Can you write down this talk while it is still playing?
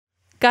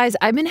Guys,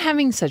 I've been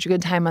having such a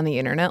good time on the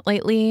internet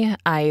lately.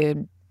 I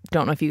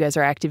don't know if you guys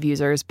are active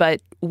users, but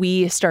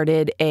we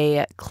started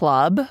a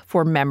club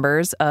for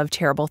members of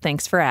Terrible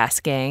Thanks for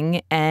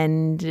Asking,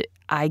 and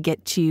I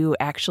get to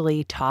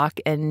actually talk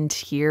and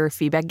hear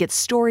feedback, get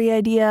story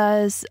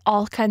ideas,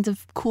 all kinds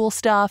of cool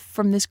stuff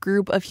from this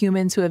group of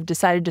humans who have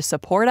decided to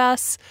support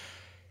us,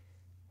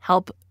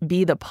 help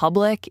be the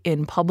public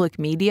in public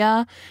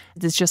media.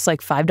 It's just like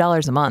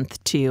 $5 a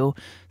month to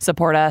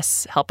support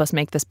us, help us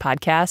make this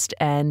podcast,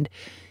 and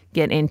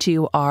get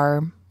into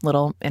our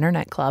little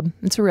internet club.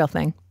 It's a real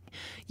thing.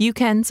 You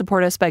can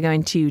support us by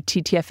going to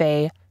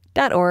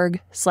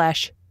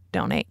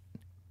ttfa.org/donate.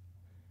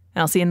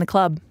 And I'll see you in the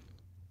club.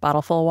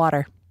 Bottle full of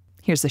water.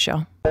 Here's the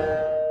show.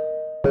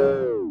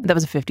 That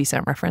was a 50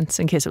 Cent reference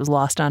in case it was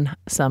lost on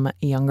some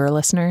younger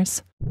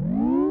listeners.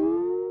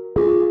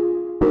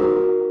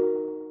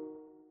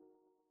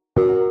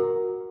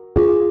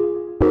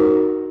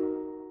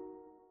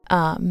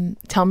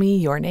 Tell me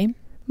your name.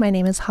 My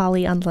name is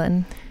Holly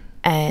Undlin.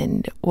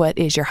 And what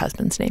is your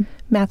husband's name?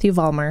 Matthew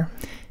Vollmer.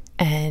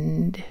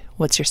 And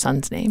what's your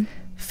son's name?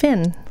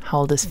 Finn.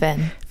 How old is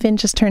Finn? Finn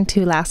just turned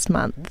 2 last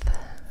month.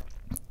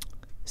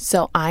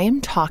 So I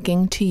am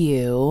talking to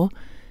you,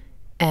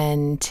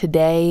 and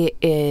today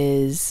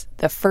is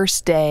the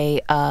first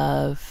day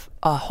of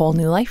a whole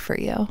new life for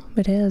you.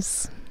 It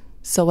is.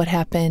 So what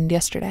happened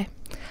yesterday?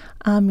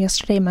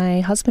 Yesterday,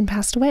 my husband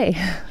passed away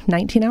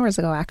 19 hours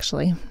ago,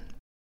 actually.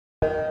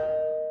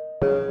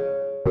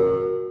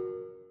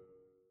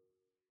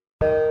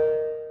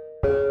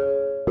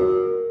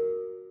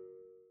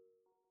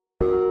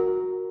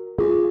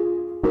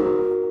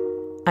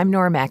 I'm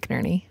Nora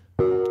McInerney,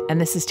 and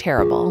this is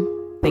Terrible.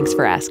 Thanks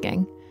for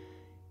asking.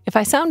 If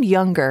I sound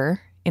younger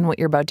in what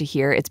you're about to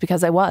hear, it's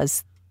because I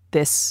was.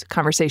 This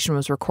conversation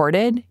was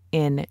recorded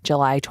in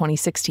July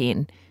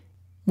 2016.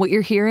 What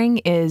you're hearing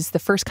is the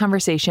first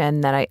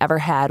conversation that I ever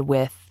had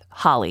with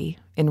Holly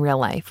in real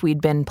life. We'd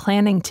been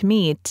planning to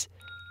meet,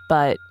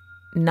 but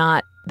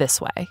not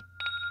this way.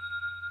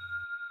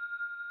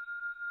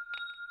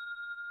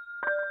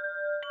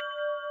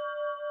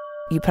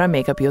 You put on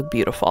makeup, you look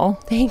beautiful.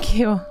 Thank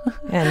you.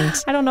 And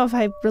I don't know if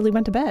I really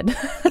went to bed.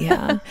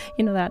 Yeah.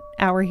 You know, that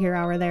hour here,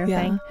 hour there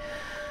thing.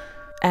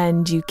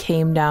 And you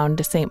came down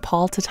to St.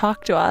 Paul to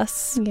talk to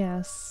us.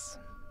 Yes.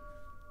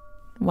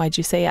 Why'd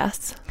you say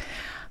yes?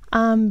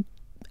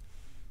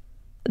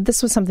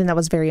 This was something that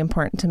was very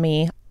important to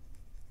me.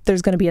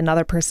 There's going to be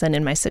another person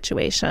in my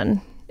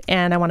situation,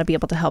 and I want to be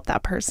able to help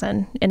that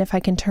person. And if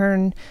I can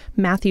turn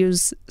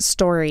Matthew's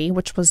story,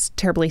 which was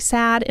terribly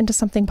sad, into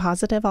something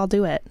positive, I'll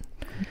do it.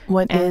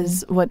 What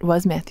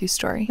was Matthew's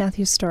story?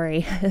 Matthew's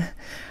story.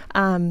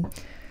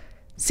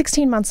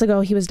 16 months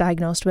ago, he was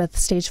diagnosed with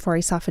stage 4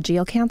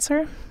 esophageal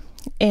cancer.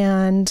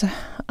 And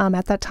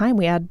at that time,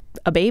 we had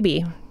a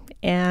baby.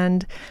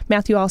 And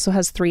Matthew also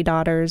has 3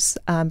 daughters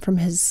from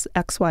his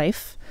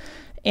ex-wife.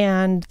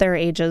 And their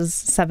ages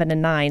 7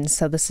 and 9.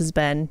 So this has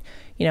been,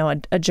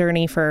 a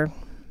journey for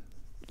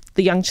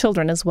the young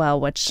children as well,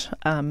 which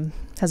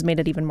has made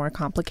it even more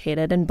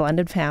complicated, and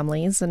blended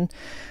families and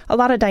a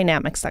lot of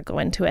dynamics that go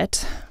into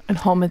it. And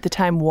home at the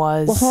time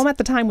was? Well, home at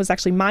the time was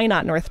actually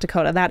Minot, North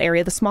Dakota, that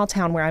area, the small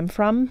town where I'm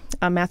from.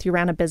 Matthew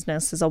ran a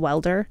business as a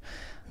welder,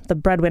 the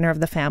breadwinner of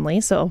the family.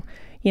 So,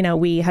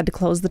 we had to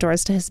close the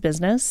doors to his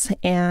business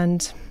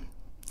and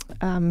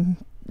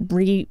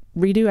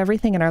redo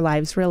everything in our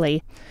lives,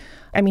 really.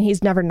 I mean,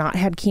 he's never not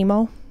had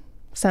chemo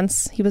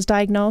since he was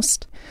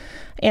diagnosed.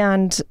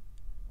 And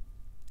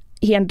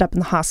he ended up in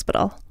the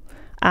hospital.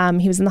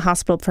 He was in the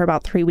hospital for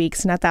about 3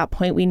 weeks. And at that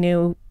point, we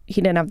knew he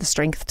didn't have the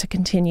strength to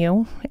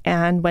continue,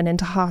 and went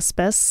into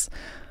hospice,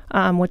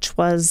 which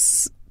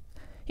was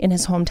in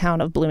his hometown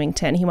of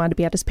Bloomington. He wanted to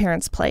be at his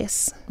parents'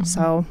 place. Mm-hmm.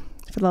 So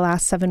for the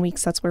last 7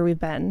 weeks, that's where we've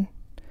been.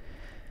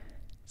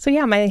 So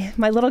yeah, my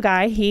little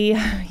guy,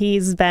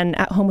 he's been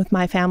at home with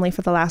my family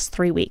for the last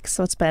 3 weeks.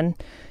 So it's been,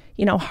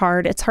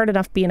 hard. It's hard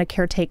enough being a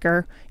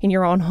caretaker in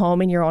your own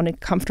home, in your own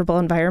comfortable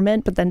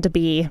environment, but then to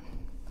be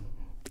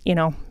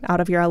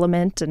out of your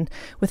element and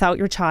without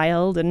your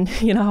child, and,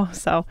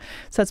 so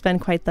it's been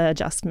quite the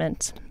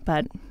adjustment.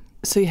 But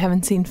so you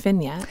haven't seen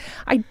Finn yet?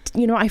 I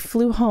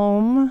flew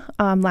home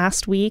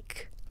last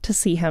week to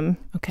see him.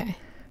 Okay.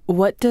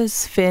 What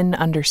does Finn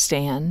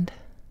understand,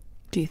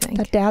 do you think?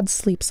 That Dad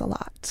sleeps a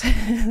lot.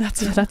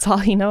 That's all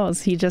he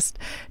knows.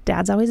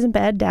 Dad's always in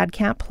bed. Dad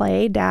can't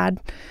play. Dad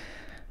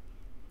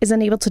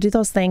isn't able to do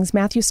those things.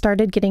 Matthew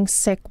started getting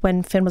sick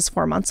when Finn was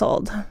 4 months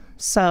old.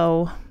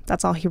 So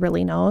that's all he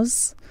really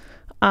knows.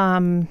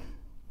 When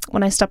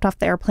I stepped off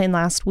the airplane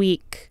last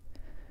week,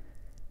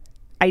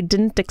 I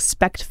didn't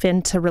expect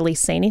Finn to really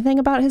say anything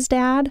about his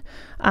dad,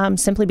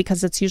 simply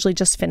because it's usually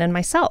just Finn and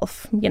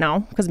myself,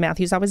 because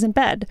Matthew's always in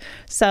bed.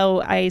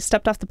 So I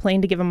stepped off the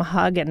plane to give him a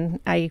hug, and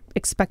I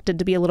expected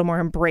to be a little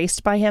more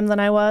embraced by him than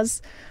I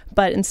was.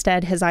 But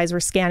instead, his eyes were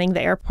scanning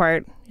the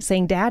airport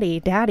saying, "Daddy,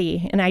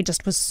 Daddy." And I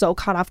just was so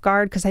caught off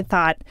guard, because I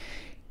thought,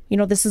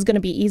 this is going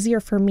to be easier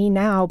for me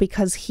now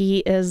because he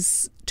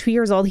is 2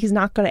 years old. He's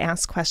not going to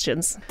ask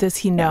questions. Does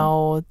he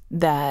know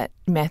that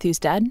Matthew's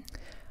dead?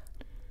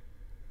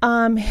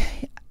 Um,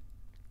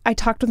 I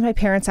talked with my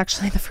parents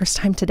actually the first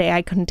time today.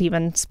 I couldn't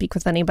even speak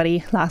with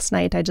anybody last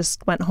night. I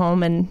just went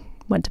home and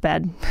went to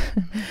bed.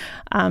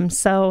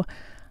 So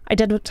I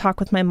did talk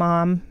with my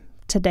mom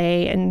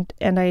today, and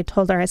I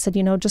told her, I said,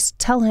 just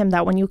tell him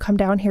that when you come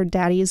down here,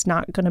 Daddy's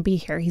not going to be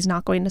here. He's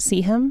not going to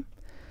see him.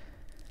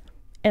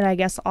 And I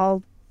guess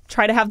I'll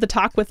try to have the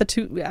talk with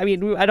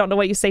I don't know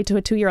what you say to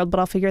a 2-year-old, but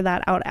I'll figure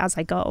that out as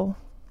I go.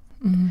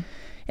 Mm-hmm.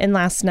 And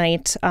last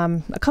night,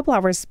 a couple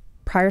hours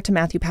prior to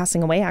Matthew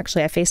passing away,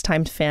 actually, I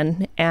FaceTimed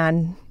Finn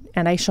and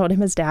I showed him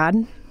his dad.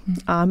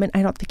 Mm-hmm. And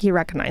I don't think he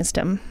recognized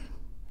him.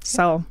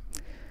 So,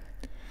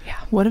 yeah.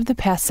 What have the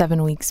past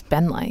 7 weeks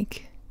been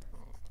like?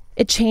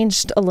 It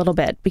changed a little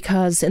bit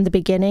because in the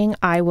beginning,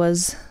 I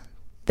was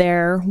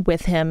there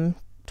with him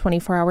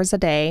 24 hours a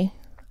day.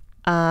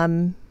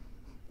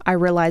 I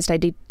realized I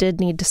did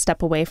need to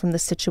step away from the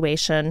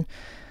situation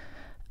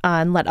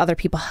and let other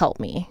people help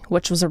me,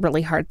 which was a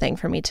really hard thing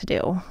for me to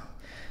do.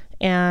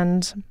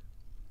 And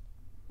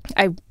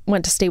I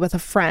went to stay with a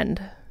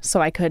friend so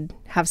I could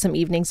have some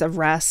evenings of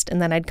rest, and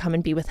then I'd come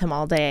and be with him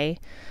all day.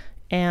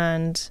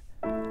 And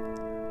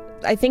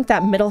I think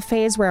that middle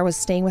phase where I was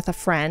staying with a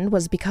friend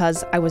was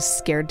because I was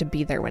scared to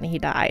be there when he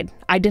died.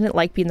 I didn't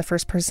like being the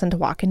first person to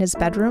walk in his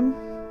bedroom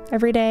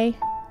every day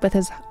with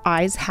his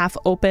eyes half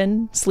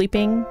open,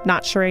 sleeping,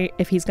 not sure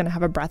if he's going to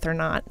have a breath or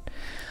not.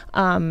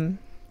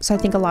 So I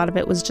think a lot of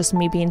it was just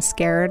me being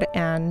scared.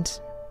 And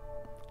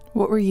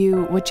what do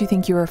you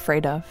think you were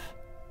afraid of?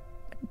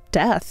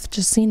 Death,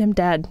 just seeing him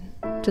dead,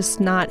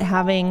 just not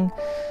having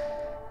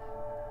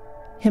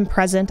him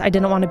present. I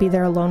didn't want to be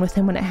there alone with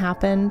him when it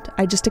happened.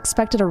 I just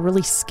expected a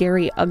really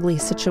scary, ugly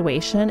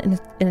situation.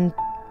 And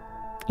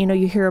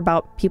you hear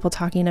about people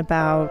talking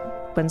about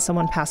when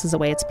someone passes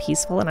away, it's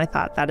peaceful. And I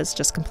thought that is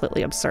just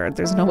completely absurd.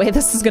 There's no way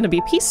this is going to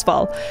be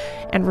peaceful.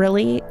 And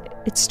really,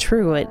 it's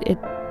true.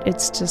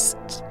 It's just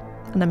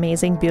an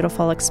amazing,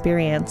 beautiful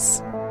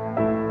experience.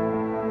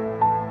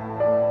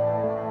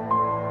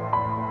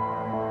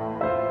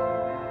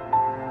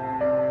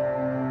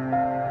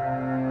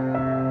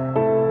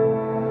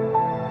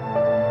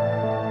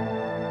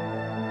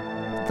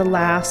 The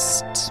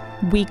last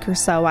week or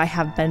so, I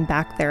have been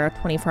back there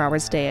 24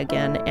 hours a day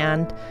again.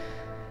 And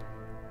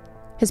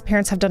his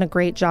parents have done a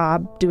great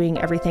job doing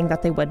everything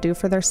that they would do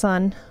for their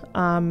son.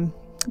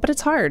 But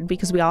it's hard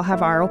because we all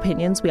have our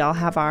opinions. We all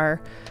have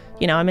our,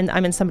 I'm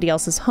in somebody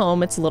else's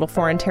home. It's a little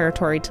foreign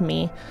territory to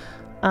me.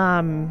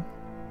 And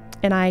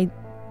I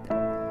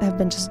have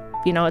been just,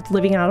 it's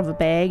living out of a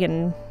bag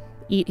and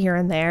eat here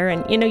and there.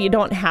 And, you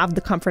don't have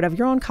the comfort of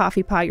your own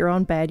coffee pot, your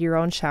own bed, your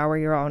own shower,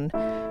 your own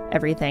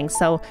everything.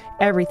 So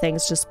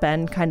everything's just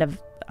been kind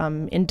of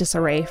in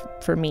disarray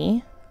for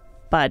me.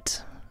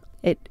 But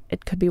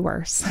it could be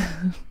worse.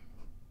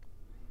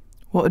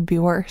 What would be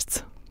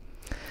worse?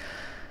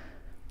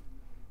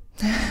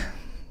 I'm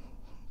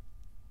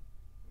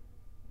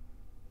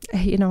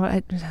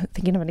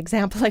thinking of an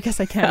example. I guess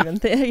I can't even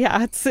think.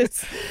 Yeah,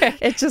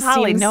 it just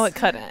Holly, seems... no, it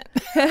couldn't.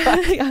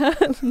 Yeah,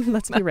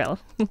 let's be real.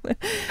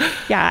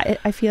 Yeah,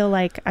 I feel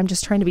like I'm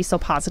just trying to be so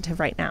positive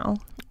right now.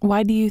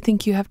 Why do you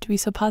think you have to be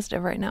so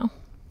positive right now?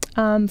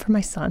 For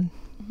my son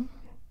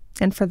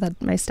and for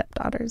my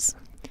stepdaughters.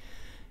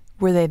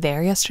 Were they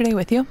there yesterday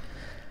with you?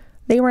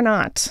 They were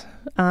not.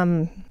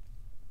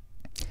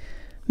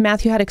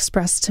 Matthew had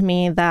expressed to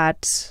me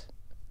that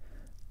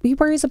he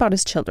worries about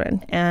his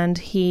children, and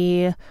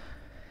he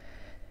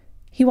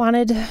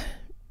wanted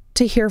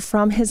to hear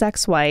from his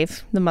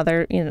ex-wife, the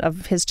mother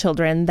of his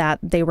children, that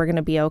they were going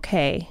to be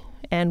okay.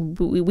 And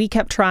we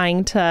kept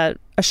trying to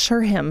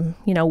assure him,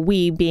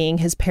 we being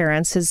his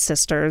parents, his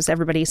sisters,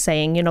 everybody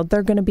saying,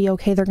 they're going to be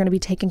okay. They're going to be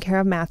taking care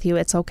of Matthew.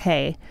 It's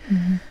okay.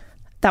 Mm-hmm.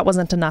 That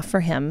wasn't enough for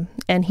him.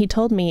 And he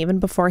told me even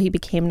before he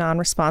became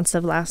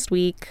non-responsive last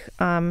week,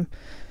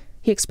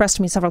 he expressed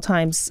to me several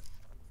times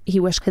he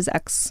wished his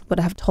ex would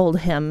have told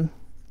him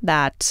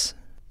that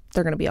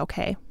they're going to be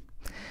okay.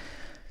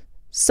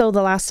 So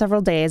the last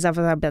several days,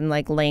 after I've been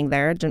laying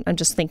there, I'm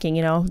just thinking,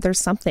 there's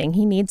something.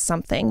 He needs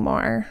something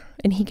more.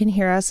 And he can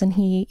hear us, and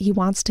he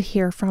wants to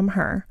hear from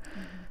her.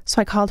 Mm-hmm.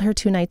 So I called her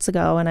 2 nights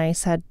ago, and I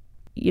said,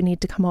 you need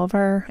to come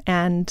over,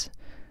 and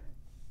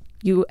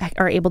you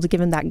are able to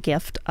give him that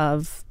gift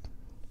of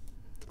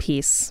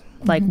peace.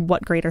 Like,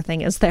 what greater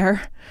thing is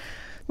there?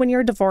 When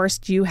you're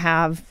divorced, you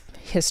have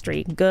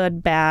history,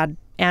 good, bad.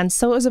 And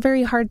so it was a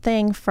very hard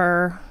thing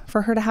for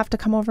her to have to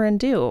come over and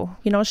do.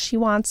 She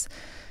wants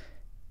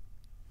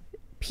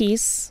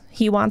peace.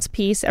 He wants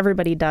peace.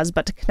 Everybody does.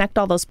 But to connect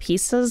all those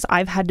pieces,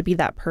 I've had to be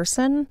that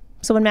person.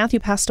 So when Matthew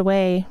passed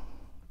away,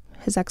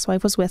 his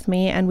ex-wife was with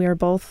me, and we were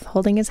both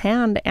holding his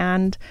hand.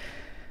 And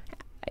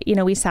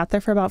we sat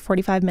there for about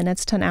 45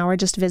 minutes to an hour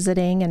just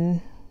visiting,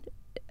 and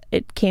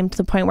it came to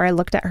the point where I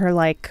looked at her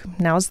like,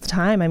 now's the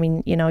time. I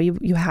mean,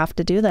 you have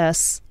to do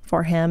this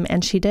for him.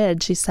 And she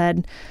did. She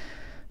said,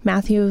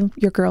 Matthew,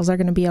 your girls are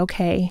going to be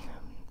okay.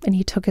 And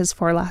he took his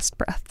 4 last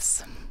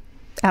breaths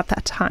at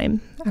that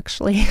time,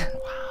 actually.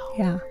 Wow.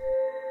 Yeah.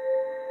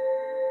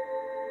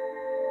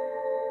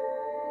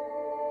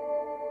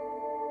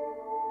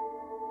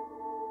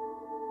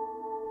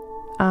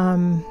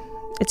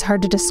 It's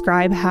hard to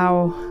describe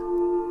how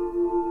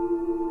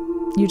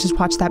you just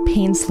watch that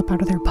pain slip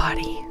out of their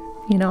body,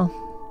 you know?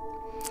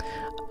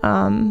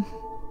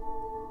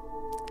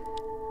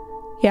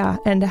 Yeah,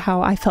 and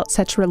how I felt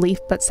such relief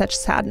but such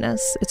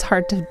sadness. It's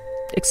hard to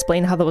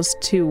explain how those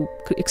two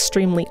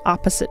extremely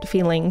opposite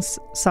feelings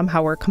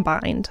somehow were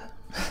combined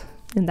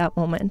in that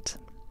moment.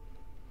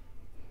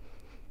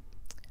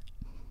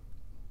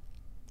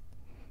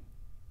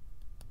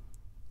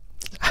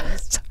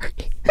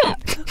 Sorry.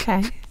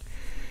 Okay.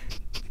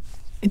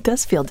 It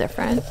does feel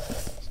different.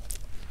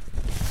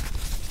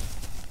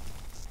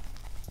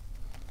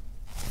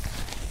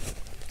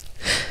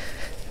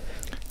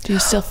 Do you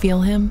still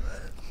feel him?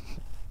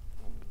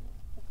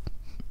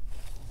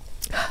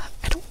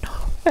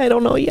 I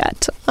don't know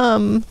yet.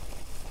 Right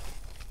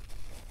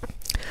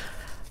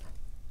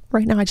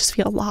now I just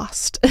feel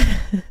lost.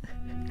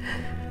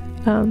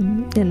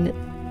 And,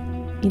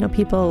 you know,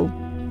 people,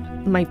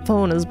 my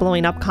phone is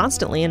blowing up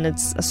constantly and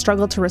it's a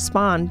struggle to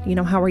respond. You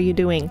know, how are you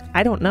doing?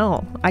 I don't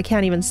know. I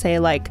can't even say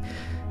like,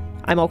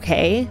 I'm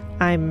okay.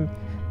 I'm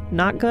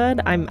not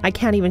good. I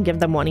can't even give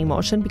them one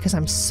emotion because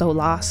I'm so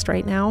lost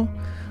right now.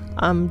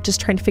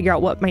 Just trying to figure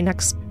out what my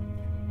next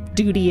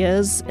duty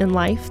is in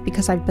life,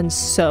 because I've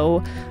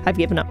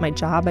given up my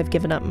job. I've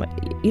given up my,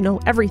 you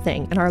know,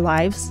 everything in our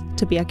lives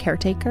to be a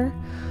caretaker.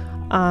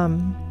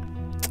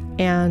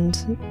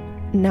 And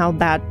now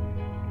that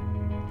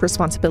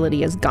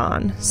responsibility is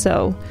gone.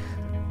 So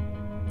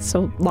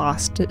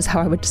lost is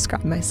how I would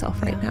describe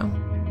myself right now.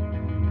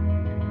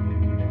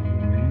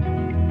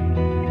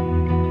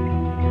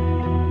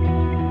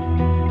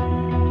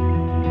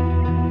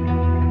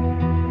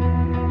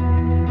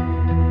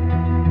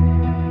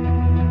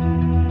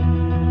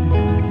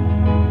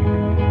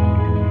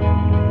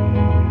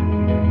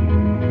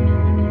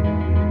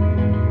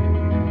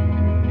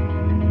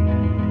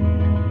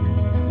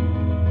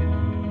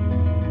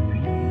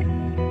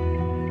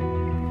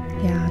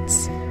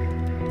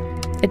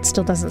 It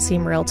still doesn't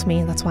seem real to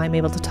me. That's why I'm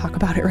able to talk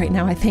about it right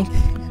now, I think.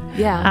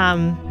 Yeah.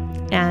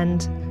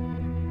 And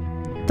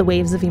the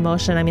waves of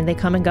emotion, I mean, they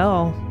come and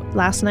go.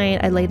 Last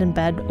night, I laid in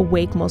bed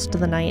awake most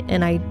of the night,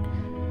 and I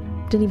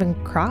didn't even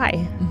cry.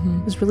 Mm-hmm.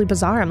 It was really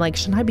bizarre. I'm like,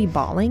 shouldn't I be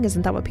bawling?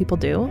 Isn't that what people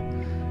do?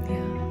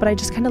 Yeah. But I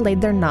just kind of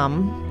laid there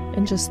numb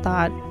and just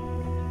thought.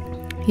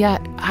 Yeah.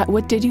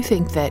 What did you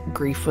think that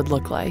grief would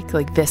look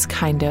like this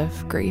kind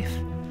of grief?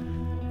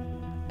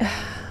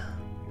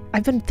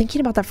 I've been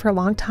thinking about that for a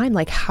long time,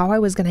 like how I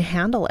was going to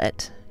handle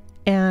it.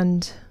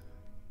 And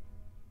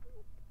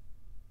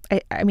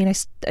I mean, I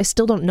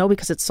still don't know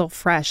because it's so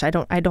fresh. I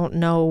don't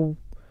know.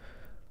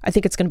 I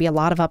think it's going to be a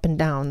lot of up and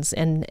downs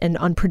and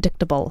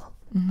unpredictable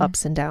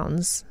ups and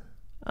downs.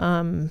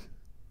 The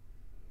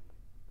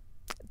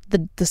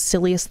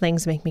silliest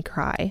things make me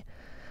cry.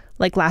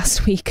 Like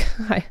last week,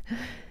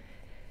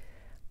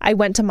 I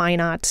went to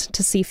Minot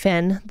to see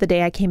Finn. The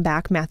day I came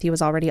back, Matthew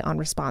was already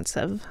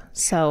unresponsive.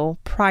 So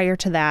prior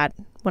to that,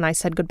 when I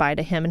said goodbye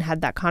to him and had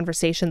that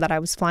conversation that I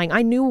was flying,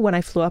 I knew when I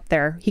flew up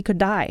there, he could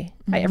die.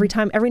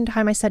 Mm-hmm. Every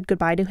time I said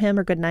goodbye to him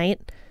or good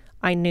night,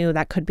 I knew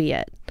that could be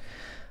it.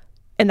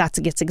 And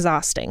it gets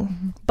exhausting.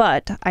 Mm-hmm.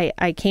 But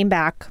I came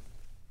back,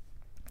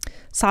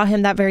 saw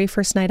him that very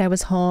first night I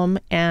was home.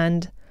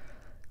 And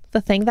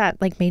the thing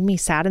that made me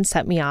sad and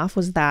set me off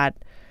was that,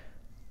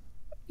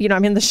 you know,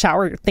 I'm in the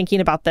shower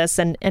thinking about this,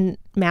 and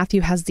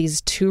Matthew has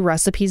these 2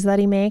 recipes that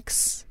he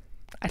makes.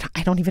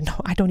 I don't even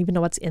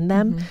know what's in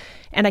them. Mm-hmm.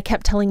 And I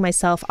kept telling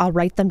myself, I'll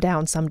write them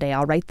down someday.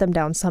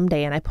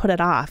 And I put it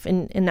off.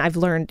 And I've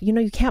learned, you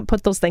know, you can't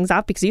put those things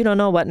off because you don't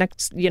know what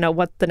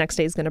the next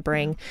day is going to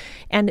bring.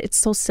 And it's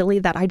so silly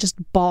that I just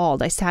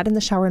bawled. I sat in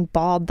the shower and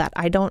bawled that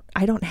I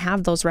don't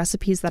have those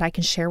recipes that I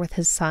can share with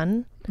his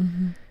son.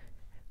 Mm-hmm.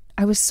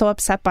 I was so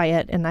upset by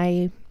it.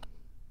 And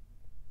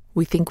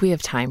we think we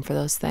have time for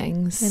those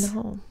things. I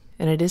know.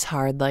 And it is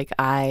hard.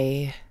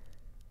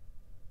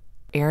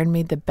 Aaron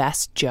made the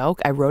best joke.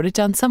 I wrote it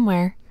down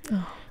somewhere.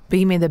 Oh. But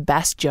he made the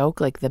best joke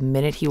the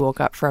minute he woke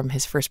up from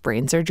his first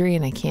brain surgery,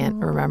 and I can't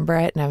remember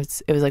it. And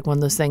it was one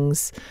of those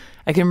things.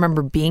 I can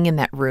remember being in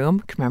that room.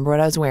 I can remember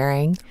what I was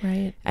wearing.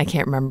 Right. I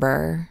can't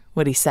remember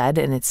what he said,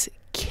 and it's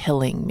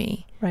killing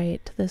me. Right.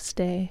 To this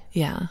day.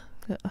 Yeah.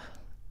 Ugh.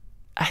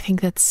 I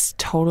think that's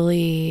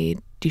totally.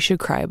 You should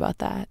cry about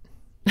that.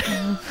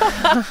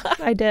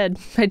 I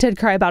did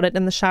cry about it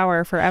in the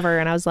shower forever.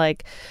 And I was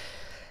like,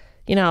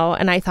 you know,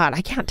 and I thought,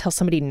 I can't tell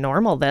somebody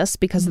normal this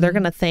because they're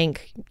going to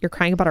think you're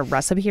crying about a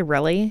recipe,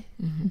 really?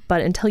 Mm-hmm.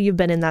 But until you've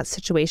been in that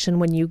situation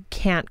when you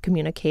can't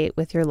communicate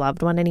with your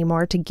loved one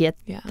anymore to get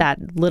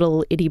that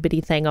little itty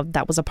bitty thing of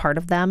that was a part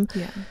of them.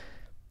 Yeah.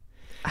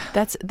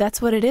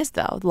 That's what it is,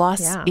 though.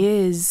 Loss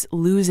is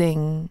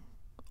losing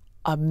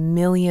a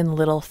million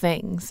little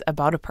things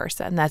about a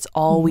person. That's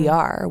all we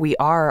are. We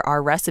are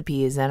our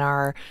recipes and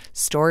our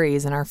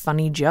stories and our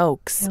funny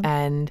jokes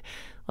and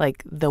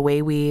the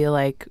way we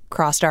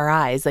crossed our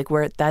eyes.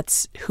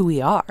 That's who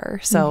we are.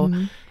 So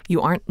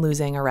you aren't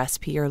losing a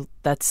recipe, or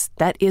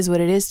that is what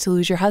it is to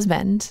lose your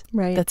husband.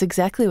 Right. That's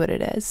exactly what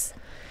it is.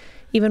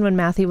 Even when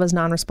Matthew was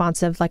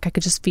non-responsive, like I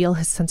could just feel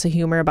his sense of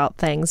humor about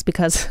things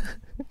because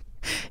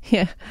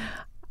yeah,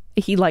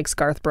 he likes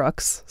Garth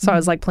Brooks. So I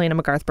was like playing him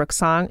a Garth Brooks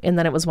song. And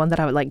then it was one that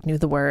I would like knew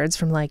the words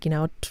from like,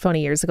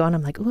 20 years ago. And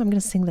I'm like, oh, I'm going to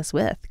sing this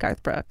with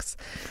Garth Brooks.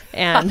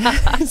 And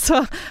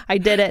so I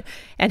did it.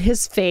 And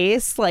his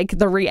face, like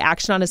the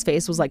reaction on his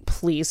face was like,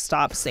 please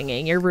stop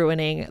singing. You're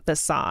ruining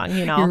this song,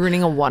 You're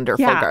ruining a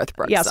wonderful Garth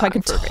Brooks song. So I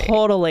could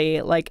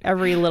totally, like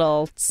every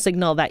little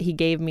signal that he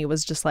gave me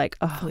was just like,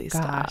 oh, please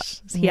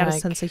gosh. Stop. He had a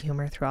sense of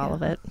humor through all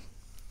of it.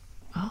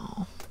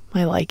 Oh,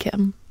 I like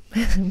him.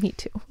 Me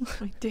too.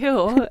 I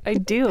do. I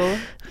do.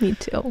 Me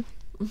too.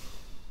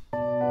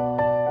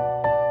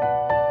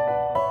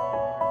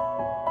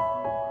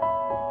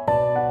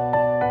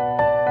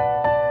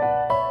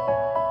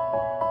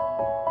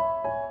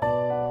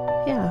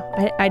 Yeah,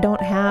 I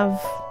don't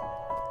have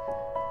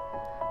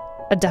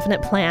a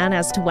definite plan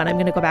as to when I'm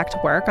going to go back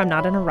to work. I'm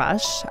not in a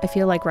rush. I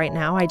feel like right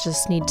now I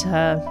just need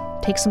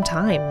to take some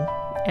time,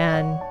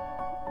 and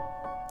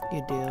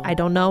you do. I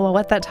don't know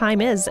what that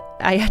time is.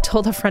 I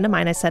told a friend of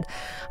mine, I said,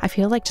 I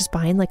feel like just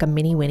buying like a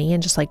mini Winnie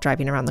and just like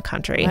driving around the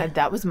country.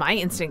 That was my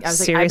instinct. I was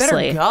Seriously.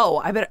 like,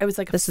 I better go. I was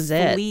like, this is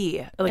flee.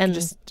 it. Like,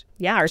 and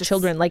our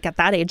children, like at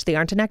that age, they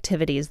aren't in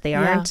activities. They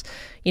aren't,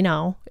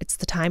 it's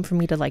the time for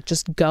me to like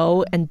just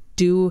go and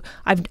do.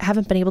 I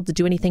haven't been able to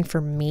do anything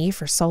for me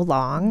for so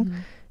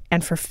long.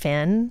 And for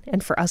Finn,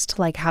 and for us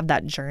to like have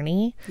that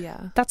journey.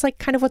 Yeah. That's like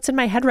kind of what's in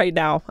my head right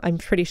now. I'm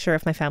pretty sure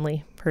if my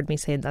family heard me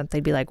say that,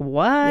 they'd be like,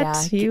 what?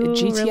 Yeah, you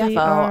GTFO, really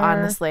are?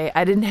 honestly.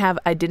 I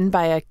didn't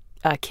buy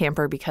a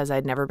camper because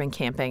I'd never been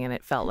camping and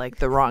it felt like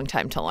the wrong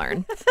time to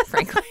learn,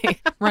 frankly.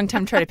 Wrong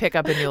time to try to pick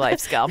up a new life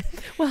skill.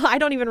 Well, I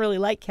don't even really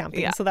like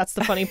camping, so that's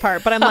the funny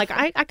part. But I'm like,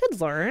 I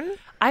could learn.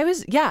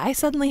 I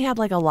suddenly had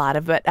like a lot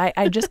of it.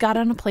 I just got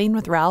on a plane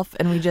with Ralph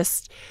and we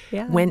just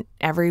went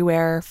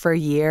everywhere for a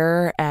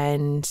year.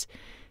 And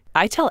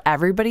I tell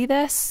everybody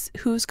this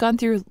who's gone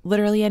through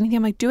literally anything.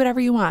 I'm like, do whatever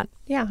you want.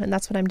 Yeah, and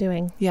that's what I'm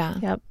doing. Yeah.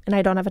 Yep. And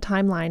I don't have a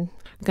timeline.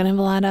 I'm going to have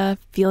a lot of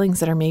feelings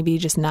that are maybe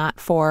just not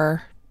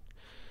for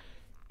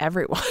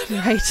everyone.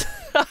 Right.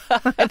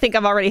 I think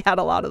I've already had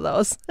a lot of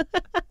those.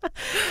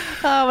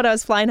 When I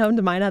was flying home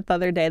to Minot the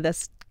other day,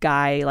 this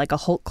guy, like a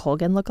Hulk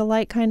Hogan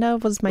lookalike kind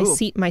of, was my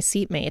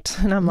seatmate.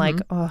 And I'm like,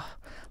 oh,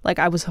 like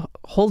I was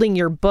holding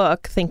your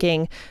book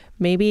thinking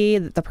maybe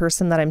the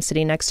person that I'm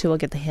sitting next to will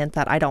get the hint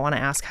that I don't want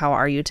to ask, how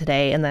are you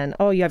today? And then,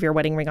 oh, you have your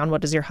wedding ring on.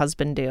 What does your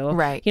husband do?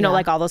 Right.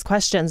 Like all those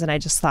questions. And I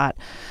just thought,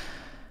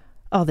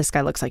 oh, this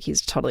guy looks like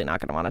he's totally not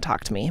going to want to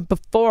talk to me.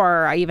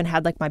 Before I even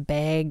had like my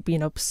bag,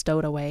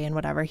 stowed away and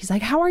whatever. He's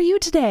like, how are you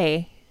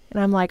today? And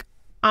I'm like,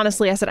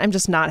 honestly, I said, I'm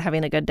just not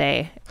having a good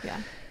day.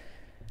 Yeah.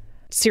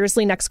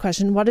 Seriously, next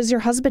question. What does your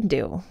husband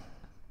do?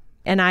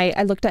 And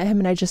I looked at him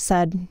and I just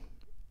said,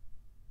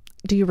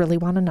 do you really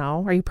want to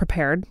know? Are you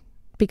prepared?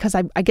 Because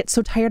I get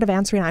so tired of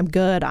answering, I'm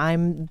good.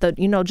 I'm the,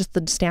 just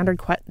the standard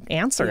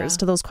answers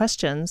to those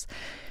questions.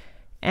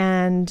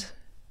 And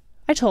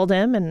I told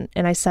him and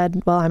I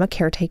said, well, I'm a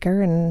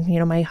caretaker and,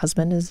 my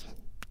husband is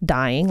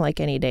dying like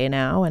any day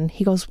now. And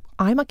he goes,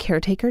 I'm a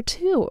caretaker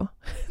too.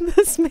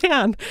 This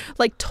man,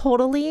 like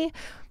totally,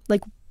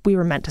 like we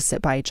were meant to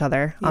sit by each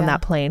other on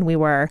that plane. We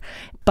were,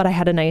 but I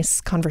had a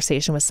nice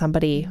conversation with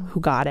somebody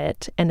who got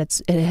it. And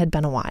it had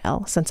been a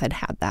while since I'd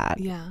had that.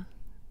 Yeah.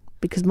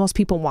 Because most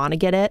people want to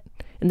get it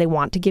and they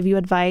want to give you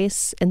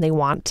advice and they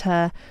want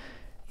to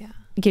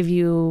give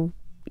you,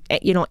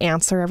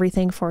 answer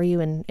everything for you.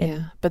 And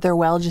but their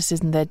well just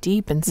isn't that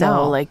deep. And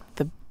so like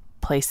the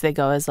place they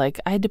go is like,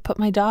 I had to put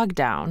my dog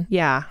down.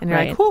 Yeah. And you're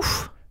like, whew.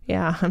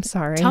 Yeah, I'm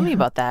sorry. Tell me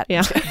about that.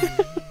 Yeah.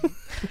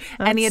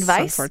 Any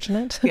advice?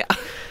 Unfortunate. Yeah.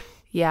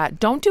 Yeah.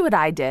 Don't do what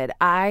I did.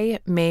 I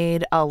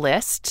made a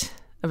list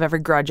of every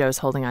grudge I was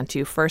holding on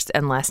to, first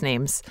and last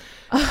names.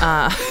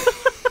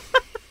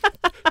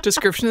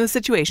 Description of the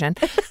situation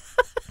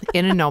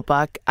in a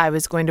notebook. I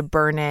was going to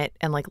burn it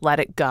and like let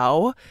it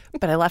go,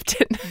 but I left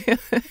it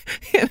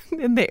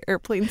in the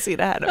airplane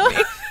seat ahead of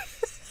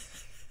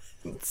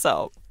me.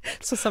 So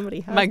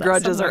somebody has my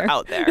grudges somewhere. are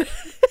out there.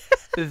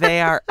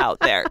 They are out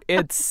there.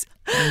 It's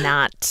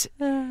not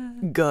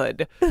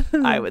good,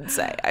 I would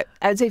say.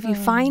 I would say if you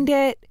find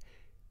it,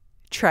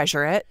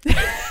 treasure it.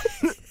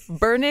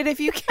 Burn it if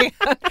you can.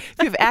 If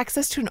you have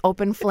access to an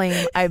open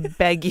flame, I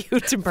beg you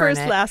to burn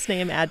First, it. last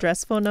name,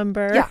 address, phone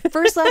number. Yeah,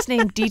 first, last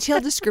name,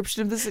 detailed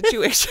description of the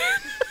situation.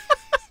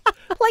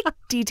 Like,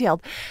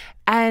 detailed.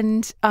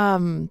 And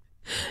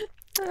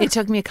it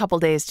took me a couple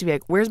days to be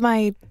like, where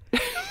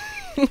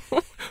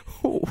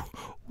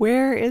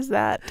is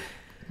that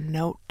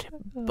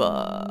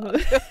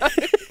notebook?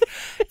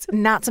 It's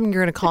not something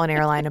you're going to call an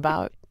airline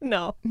about.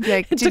 No.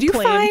 Like, did you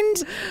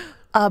find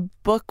a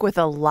book with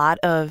a lot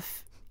of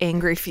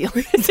angry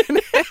feelings in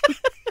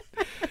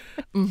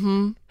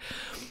it?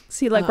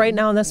 See, like right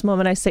now in this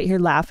moment, I sit here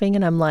laughing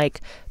and I'm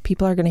like,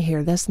 people are going to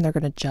hear this and they're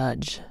going to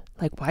judge.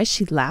 Like, why is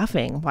she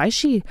laughing? Why is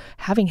she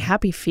having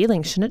happy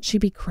feelings? Shouldn't she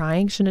be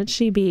crying? Shouldn't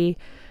she be,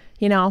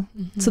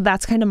 So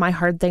that's kind of my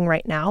hard thing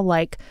right now.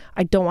 Like,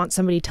 I don't want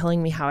somebody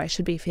telling me how I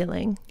should be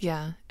feeling.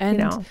 Yeah.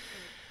 And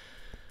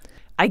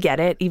I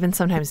get it. Even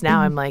sometimes now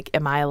I'm like,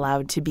 am I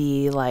allowed to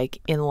be like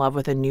in love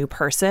with a new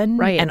person?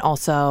 Right. And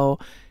also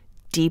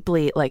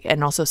deeply like,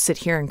 and also sit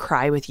here and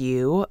cry with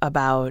you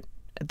about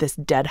this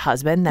dead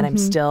husband that I'm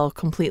still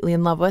completely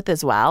in love with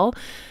as well.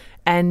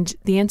 And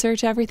the answer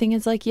to everything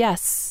is like,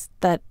 yes,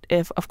 that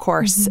if, of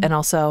course. And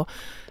also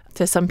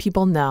to some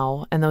people,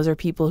 no. And those are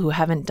people who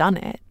haven't done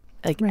it.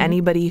 Like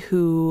anybody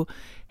who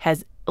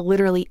has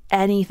literally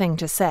anything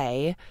to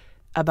say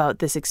about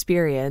this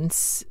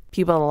experience,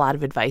 people had a lot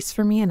of advice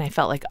for me and I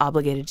felt like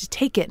obligated to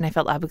take it. And I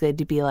felt obligated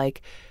to be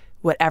like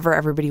whatever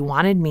everybody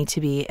wanted me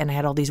to be. And I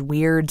had all these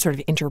weird sort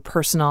of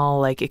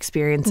interpersonal like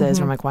experiences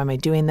where I'm like, why am I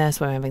doing this?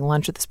 Why am I having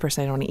lunch with this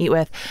person I don't want to eat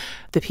with?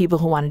 The people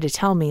who wanted to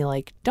tell me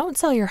like, don't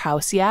sell your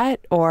house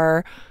yet,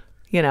 or,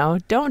 you know,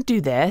 don't do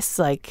this.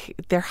 Like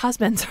their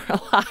husbands are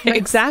alive.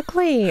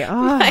 Exactly.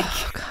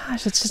 Oh,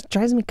 gosh, it just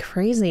drives me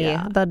crazy.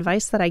 The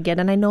advice that I get,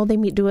 and I know they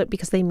do it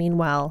because they mean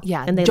well.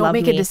 Yeah, and they don't love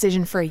make me. a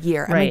decision for a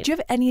year. I'm like, do you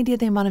have any idea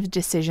the amount of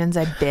decisions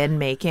I've been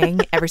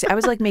making? I was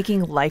like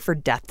making life or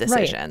death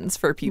decisions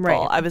for people.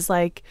 Right. I was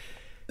like,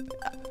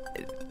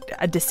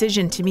 a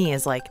decision to me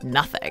is like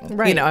nothing.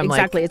 Right. You know, I'm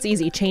exactly. like, It's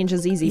easy. Change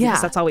is easy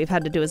because that's all we've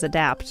had to do is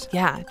adapt.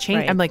 yeah, change.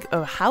 Right. I'm like,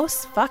 oh,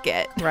 house, fuck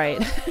it. Right.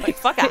 Like,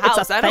 fuck a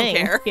house. a I don't thing.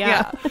 care.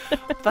 Yeah.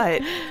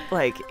 But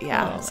like,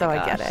 yeah. Oh, so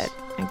my I get gosh. it.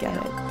 I get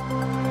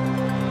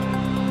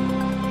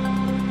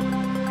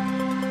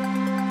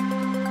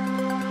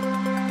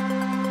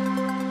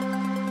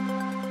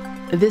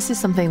it. This is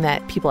something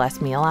that people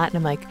ask me a lot, and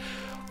I'm like,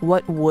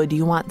 what would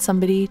you want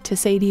somebody to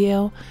say to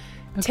you?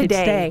 Okay,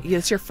 today,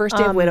 it's your first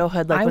day of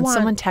widowhood. Like when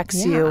someone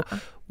texts you,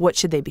 what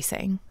should they be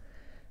saying?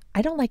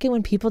 I don't like it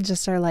when people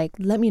just are like,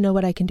 let me know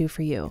what I can do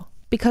for you.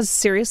 Because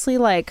seriously,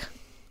 like,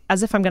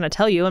 as if I'm going to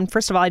tell you. And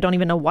first of all, I don't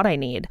even know what I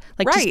need.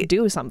 Like, just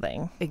do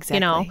something. Exactly. You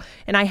know?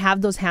 And I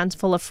have those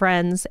handful of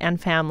friends and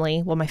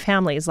family. Well, my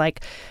family is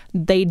like,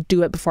 they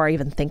do it before I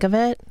even think of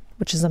it,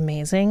 which is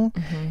amazing.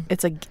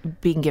 It's like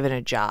being given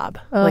a job.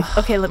 Like,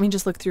 okay, let me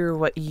just look through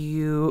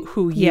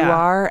who you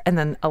are, and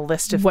then a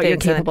list of what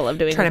things you're capable of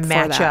doing. Trying to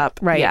match up.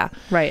 Right. Yeah.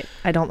 Right.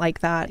 I don't like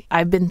that.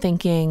 I've been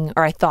thinking,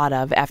 or I thought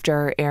of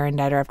after Aaron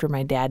died or after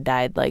my dad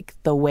died, like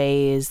the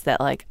ways that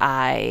like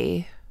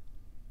I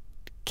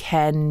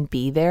can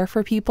be there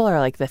for people, or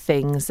like the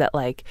things that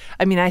like,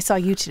 I mean, I saw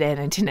you today and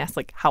I didn't ask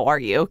like, how are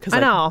you? Because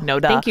like, I know. No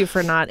duh. Thank you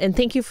for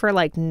thank you for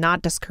like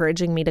not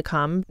discouraging me to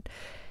come.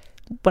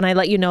 When I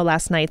let you know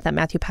last night that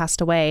Matthew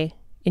passed away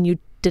and you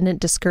didn't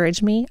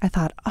discourage me, I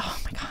thought, oh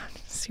my God,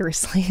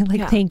 seriously,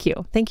 like, thank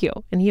you. Thank you.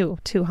 And you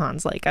too,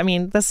 Hans. Like, I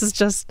mean, this is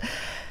just,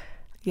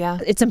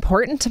 it's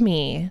important to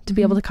me to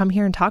be able to come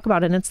here and talk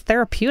about it. And it's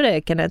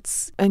therapeutic, and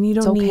you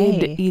don't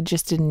okay. you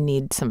just didn't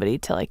need somebody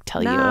to like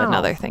tell you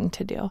another thing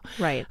to do.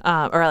 Right.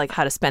 Or like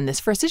how to spend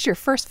this. This is your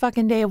first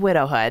fucking day of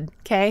widowhood.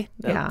 Okay.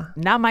 Yeah.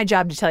 Not my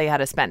job to tell you how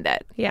to spend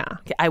it. Yeah.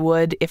 Okay, I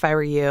would, if I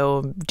were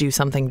you, do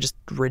something just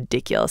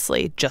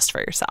ridiculously just for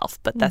yourself.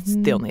 But that's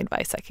the only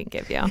advice I can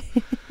give you.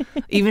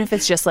 Even if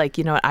it's just like,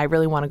 you know what, I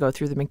really want to go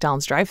through the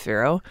McDonald's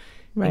drive-thru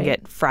and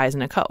get fries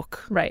and a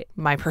Coke. Right.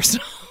 My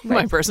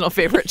personal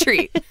favorite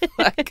treat.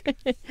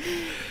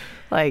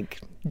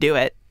 Like, do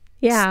it.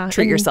 Yeah.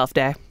 Treat yourself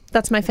day.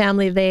 That's my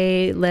family.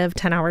 They live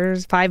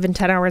 5 and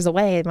 10 hours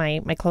away,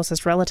 my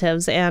closest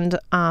relatives. And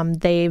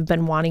they've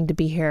been wanting to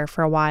be here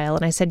for a while.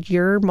 And I said,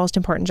 your most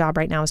important job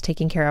right now is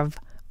taking care of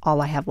all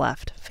I have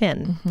left.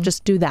 Finn,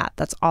 just do that.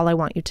 That's all I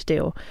want you to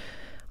do.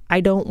 I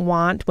don't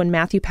want, when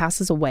Matthew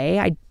passes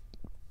away,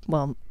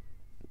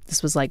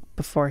 this was like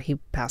before he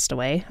passed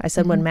away. I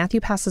said, when Matthew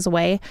passes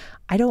away,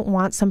 I don't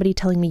want somebody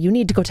telling me, you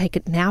need to go take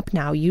a nap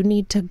now. You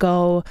need to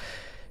go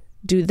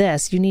do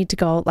this. You need to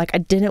go. Like, I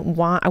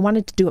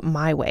wanted to do it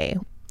my way.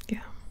 Yeah.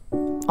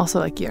 Also,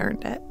 like, you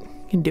earned it.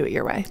 You can do it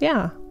your way.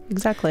 Yeah,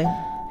 exactly.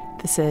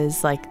 This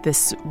is like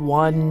this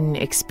one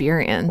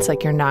experience.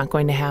 Like, you're not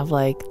going to have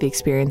like the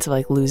experience of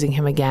like losing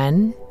him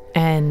again.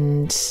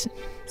 And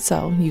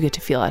so you get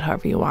to feel it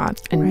however you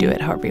want and do it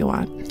however you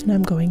want. And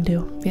I'm going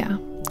to. Yeah.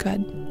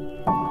 Good.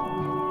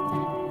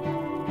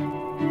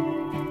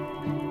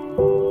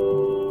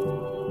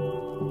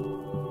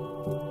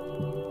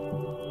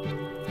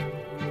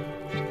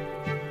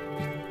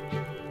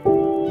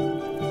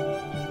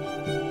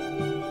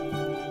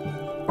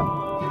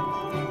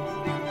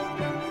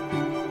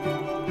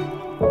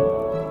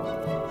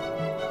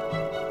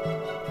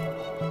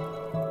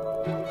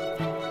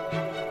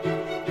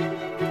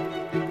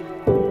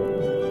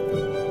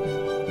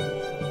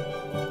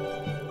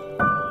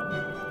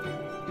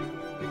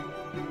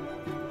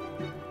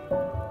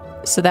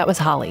 So that was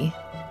Holly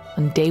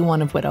on day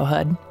one of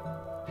widowhood.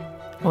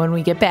 When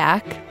we get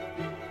back,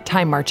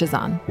 time marches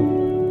on.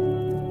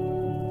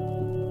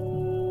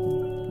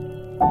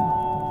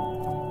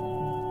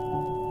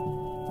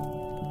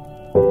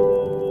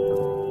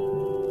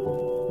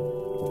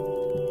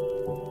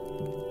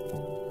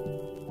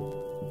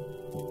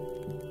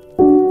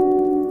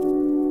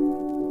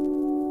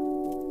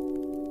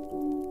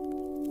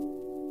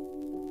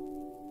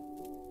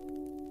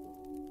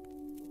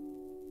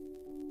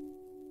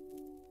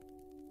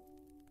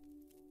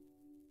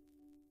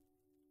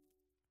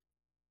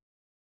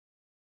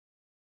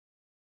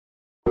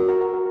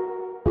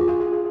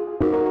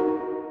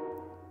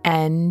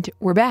 And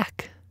we're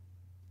back.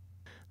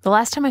 The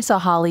last time I saw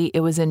Holly,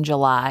 it was in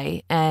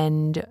July.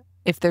 And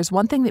if there's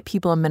one thing that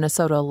people in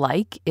Minnesota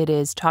like, it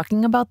is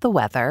talking about the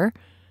weather.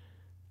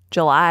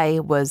 July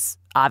was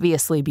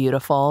obviously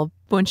beautiful.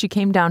 But when she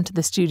came down to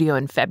the studio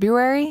in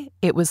February,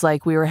 it was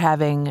like we were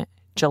having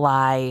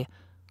July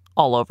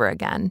all over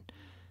again.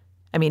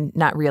 I mean,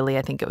 not really.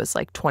 I think it was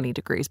like 20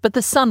 degrees, but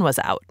the sun was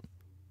out,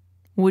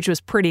 which was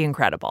pretty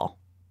incredible.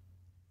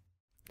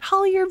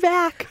 Holly, you're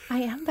back. I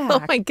am back.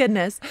 Oh, my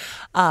goodness.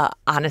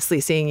 Honestly,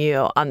 seeing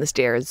you on the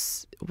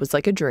stairs was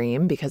like a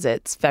dream because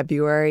it's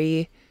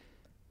February.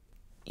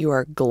 You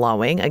are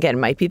glowing. Again,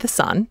 might be the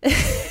sun.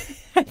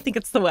 I think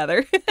it's the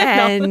weather.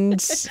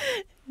 And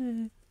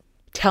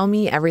tell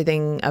me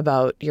everything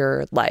about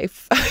your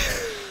life.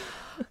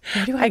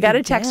 Where do I got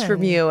a text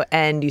from you,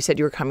 and you said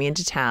you were coming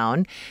into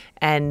town.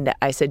 And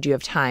I said, do you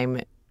have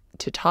time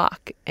to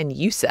talk? And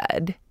you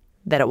said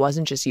that it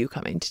wasn't just you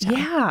coming to town.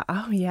 Yeah.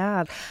 Oh,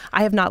 yeah.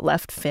 I have not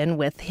left Finn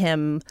with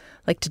him,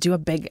 like, to do a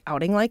big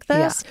outing like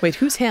this. Yeah. Wait,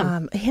 who's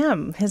him?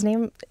 Him. His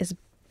name is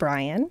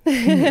Brian.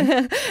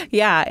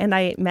 Yeah. And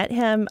I met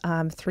him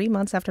 3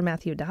 months after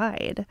Matthew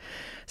died.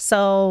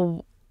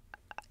 So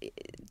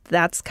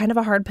that's kind of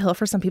a hard pill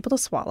for some people to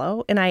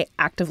swallow. And I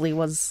actively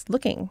was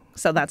looking.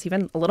 So that's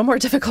even a little more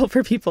difficult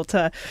for people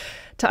to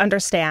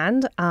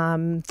understand.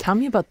 Tell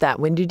me about that.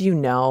 When did you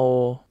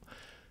know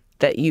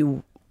that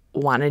you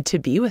wanted to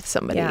be with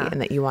somebody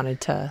and that you wanted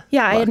to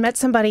I had met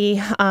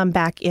somebody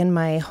back in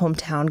my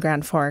hometown,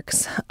 Grand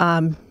Forks,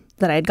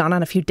 that I had gone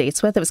on a few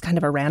dates with. It was kind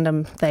of a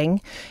random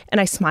thing. And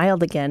I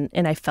smiled again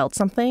and I felt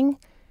something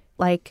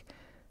like,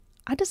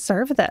 I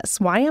deserve this.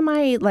 Why am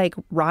I like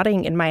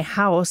rotting in my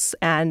house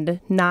and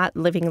not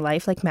living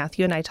life like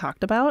Matthew and I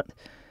talked about?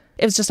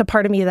 It was just a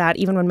part of me that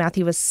even when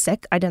Matthew was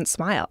sick, I didn't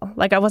smile.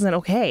 Like I wasn't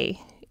okay.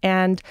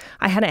 And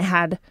I hadn't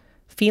had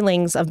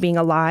feelings of being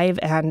alive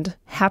and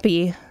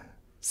happy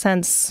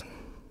since,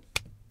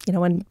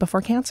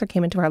 before cancer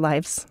came into our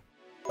lives.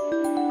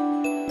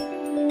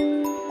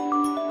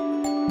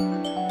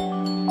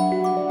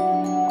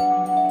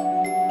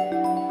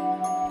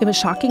 It was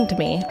shocking to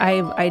me.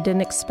 I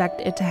didn't expect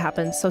it to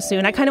happen so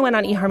soon. I kind of went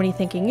on eHarmony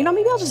thinking,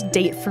 maybe I'll just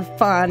date for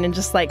fun and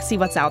just like see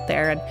what's out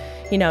there and,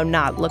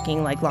 not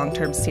looking like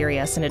long-term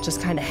serious. And it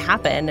just kind of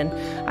happened. And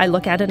I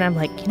look at it and I'm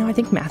like, I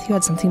think Matthew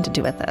had something to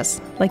do with this.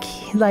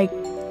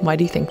 Why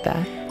do you think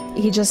that?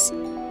 He just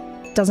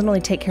doesn't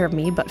really take care of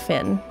me, but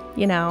Finn,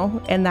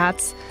 and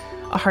that's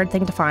a hard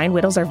thing to find.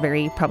 Widows are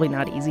probably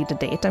not easy to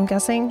date, I'm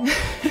guessing.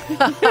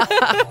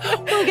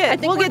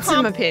 We'll get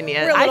some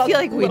opinions. I feel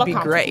like we'd be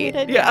great.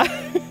 Yeah.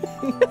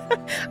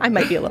 I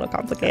might be a little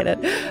complicated,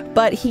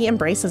 but he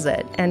embraces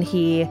it and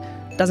he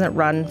doesn't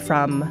run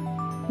from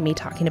me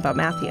talking about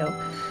Matthew.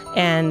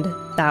 And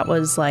that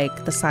was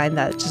like the sign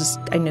that just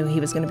I knew he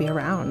was going to be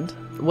around.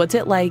 What's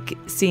it like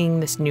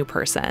seeing this new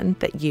person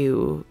that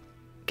you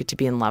get to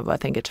be in love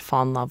with and get to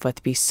fall in love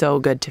with be so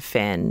good to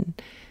Finn,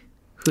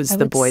 who's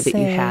the boy that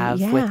you have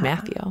with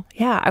Matthew?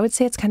 Yeah, I would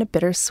say it's kind of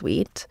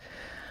bittersweet.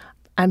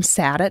 I'm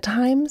sad at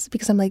times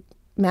because I'm like,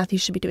 Matthew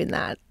should be doing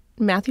that.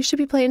 Matthew should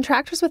be playing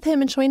tractors with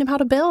him and showing him how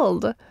to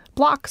build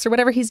blocks or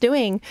whatever he's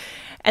doing.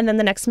 And then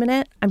the next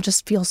minute, I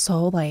just feel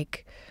so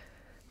like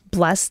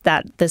blessed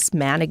that this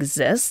man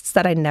exists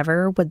that I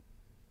never would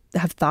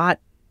have thought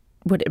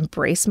would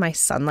embrace my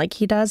son like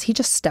he does. He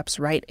just steps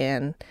right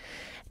in.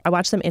 I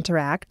watch them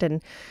interact,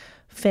 and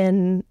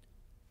Finn,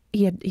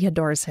 he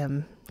adores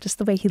him, just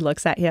the way he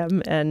looks at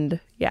him. And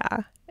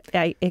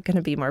it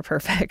couldn't be more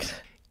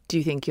perfect. Do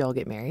you think you'll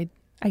get married?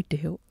 I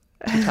do.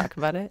 Can you talk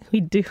about it? We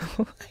do.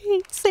 I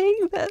hate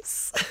saying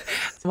this.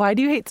 Why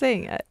do you hate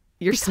saying it?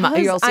 You're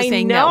also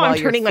saying that while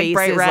your face like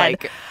bright red.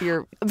 Like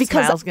your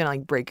smile's gonna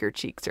like break your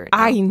cheeks right now.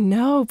 I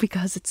know,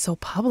 because it's so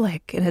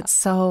public and it's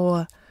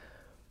so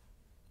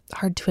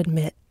hard to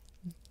admit,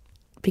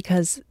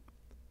 because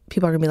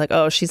people are going to be like,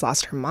 oh, she's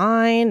lost her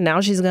mind. Now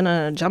she's going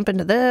to jump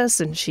into this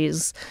and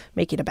she's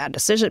making a bad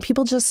decision.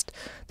 People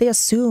they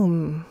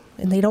assume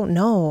and they don't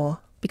know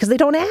because they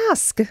don't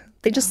ask.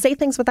 They just say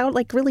things without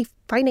like really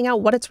finding out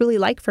what it's really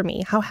like for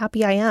me, how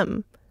happy I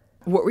am.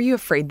 What were you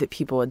afraid that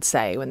people would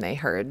say when they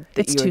heard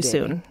that it's you were too dating?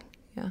 soon?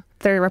 Yeah.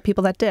 There are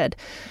people that did.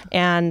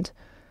 And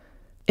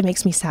it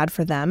makes me sad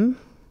for them.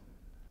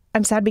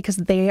 I'm sad because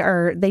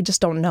they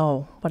just don't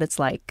know what it's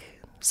like.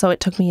 So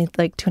it took me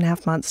like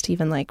 2.5 months to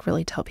even like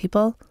really tell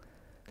people.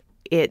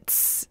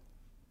 It's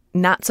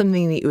not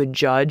something that you would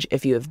judge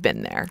if you have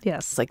been there.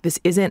 Yes. It's like, this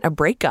isn't a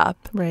breakup.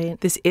 Right.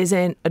 This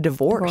isn't a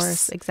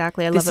divorce.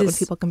 Exactly. I love it when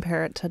people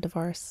compare it to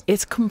divorce.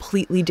 It's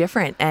completely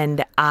different.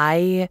 And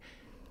I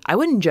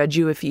wouldn't judge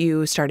you if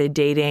you started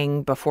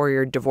dating before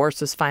your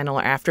divorce was final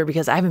or after,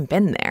 because I haven't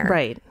been there.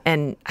 Right.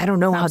 And I don't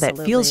know how that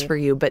feels for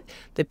you, but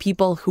the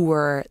people who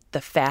were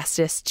the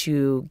fastest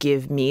to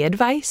give me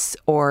advice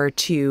or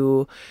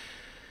to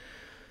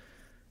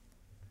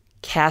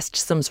cast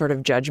some sort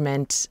of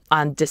judgment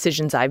on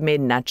decisions I've made,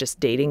 not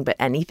just dating, but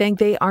anything,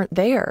 they aren't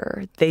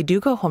there. They do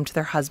go home to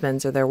their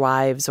husbands or their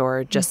wives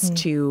or just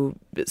to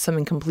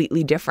something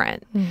completely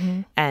different.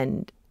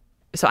 And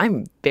So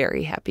I'm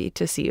very happy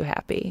to see you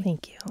happy.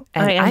 Thank you.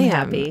 And I am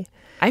happy.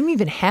 I'm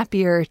even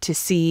happier to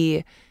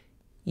see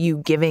you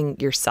giving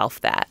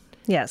yourself that.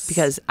 Yes.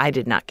 Because I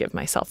did not give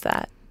myself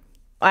that.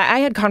 I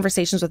had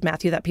conversations with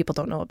Matthew that people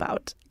don't know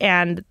about.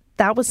 And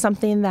that was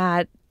something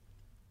that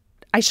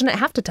I shouldn't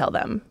have to tell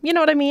them. You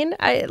know what I mean?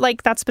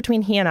 That's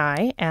between he and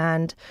I.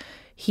 And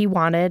he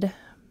wanted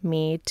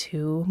me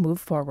to move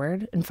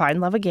forward and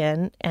find love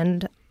again.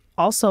 And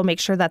also make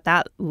sure that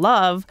that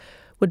love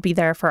would be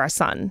there for our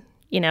son.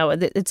 You know,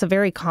 it's a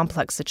very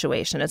complex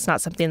situation. It's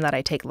not something that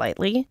I take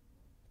lightly.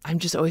 I'm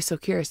just always so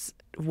curious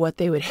what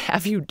they would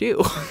have you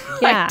do.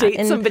 Yeah,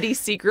 date somebody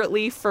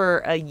secretly for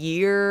a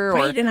year?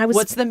 Right, or and I was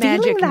what's the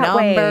magic way.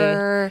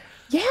 number?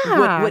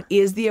 Yeah. What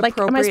is the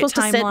appropriate timeline? Am I supposed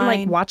to sit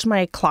and watch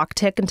my clock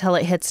tick until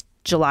it hits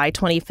July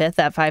 25th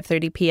at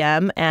 5:30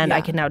 p.m. and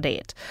I can now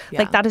date?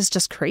 Yeah. That is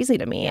just crazy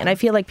to me. Yeah. And I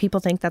feel like people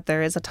think that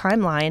there is a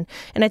timeline.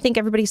 And I think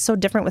everybody's so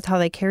different with how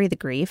they carry the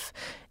grief.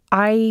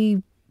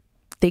 I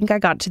think I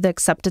got to the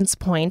acceptance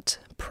point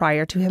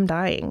prior to him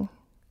dying.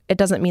 It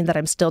doesn't mean that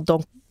I'm still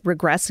don't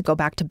regress and go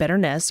back to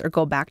bitterness or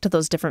go back to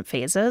those different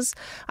phases.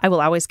 I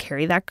will always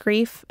carry that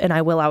grief and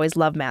I will always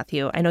love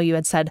Matthew. I know you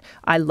had said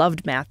I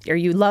loved Matthew or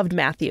you loved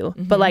Matthew,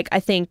 but I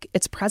think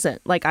it's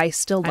present. I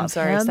still love him. I'm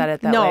sorry I said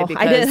it that way. No,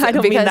 I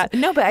don't mean that.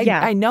 No, but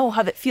I know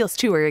how that feels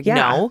too. Where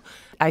no,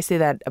 I say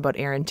that about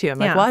Aaron too. I'm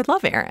like, well, I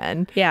love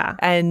Aaron. Yeah,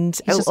 and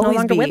he's just no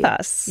longer with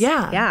us.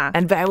 Yeah.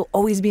 But I will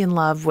always be in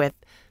love with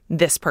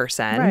this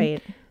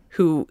person,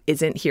 who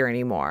isn't here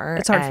anymore.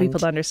 It's hard for people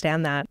to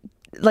understand that.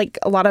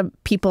 A lot of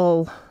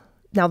people,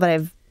 now that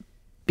I've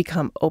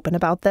become open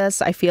about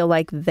this, I feel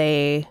like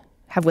they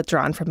have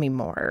withdrawn from me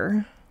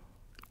more.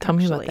 Tell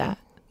me about that.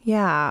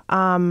 Yeah.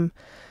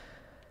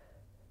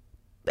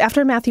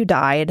 After Matthew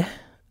died,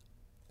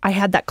 I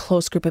had that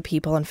close group of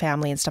people and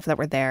family and stuff that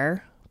were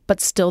there. But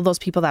still those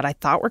people that I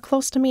thought were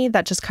close to me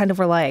that just kind of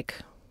were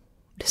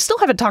still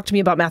haven't talked to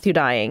me about Matthew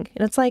dying.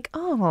 And it's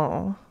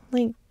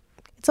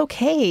it's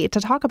okay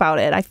to talk about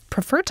it. I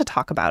prefer to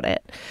talk about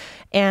it.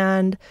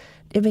 And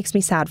it makes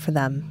me sad for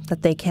them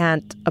that they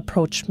can't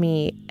approach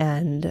me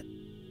and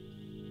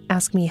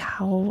ask me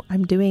how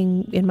I'm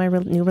doing in my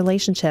new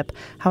relationship,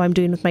 how I'm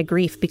doing with my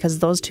grief, because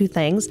those two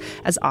things,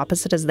 as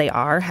opposite as they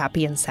are,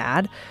 happy and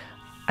sad,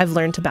 I've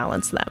learned to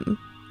balance them.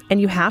 And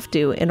you have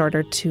to in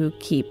order to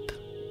keep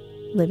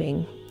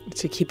living.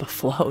 To keep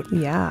afloat.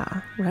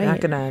 Yeah, right. You're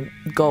not going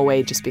to go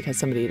away just because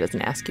somebody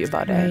doesn't ask you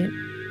about it.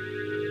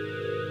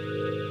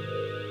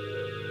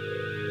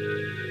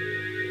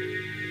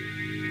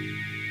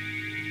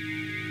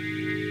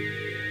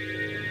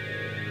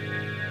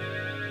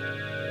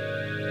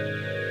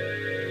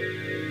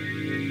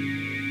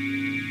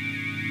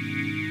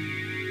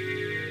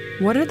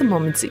 What are the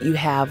moments that you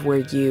have where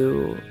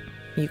you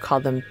call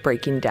them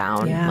breaking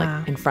down,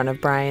 in front of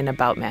Brian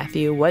about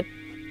Matthew? What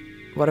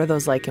are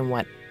those like, and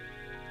what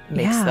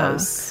makes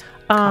those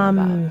come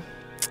about?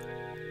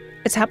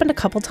 It's happened a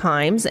couple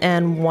times,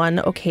 and one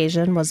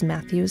occasion was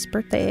Matthew's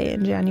birthday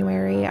in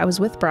January. I was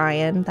with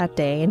Brian that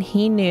day, and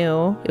he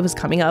knew it was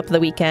coming up the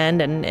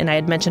weekend, and I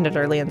had mentioned it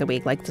early in the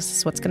week, this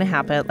is what's going to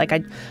happen.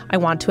 I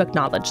want to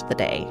acknowledge the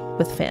day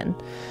with Finn.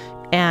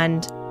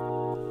 And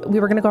we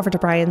were going to go over to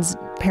Brian's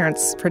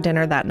parents for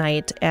dinner that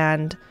night,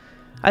 and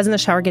I was in the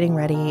shower getting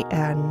ready,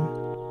 and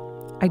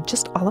I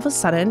just all of a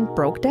sudden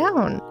broke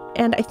down.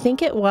 And I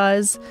think it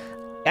was,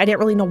 I didn't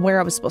really know where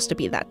I was supposed to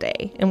be that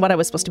day and what I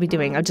was supposed to be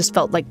doing. I just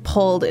felt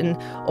pulled and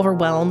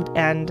overwhelmed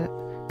and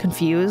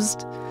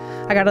confused.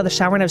 I got out of the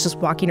shower and I was just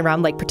walking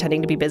around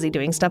pretending to be busy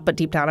doing stuff, but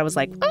deep down I was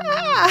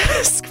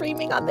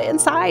screaming on the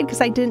inside because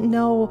I didn't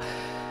know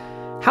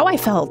how I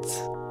felt.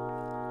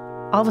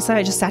 All of a sudden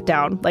I just sat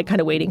down, kind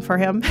of waiting for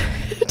him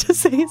to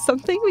say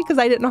something because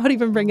I didn't know how to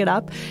even bring it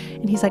up.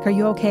 And he's like, "Are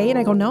you okay?" And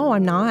I go, "No,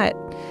 I'm not."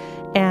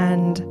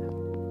 And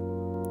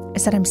I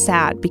said, "I'm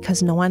sad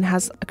because no one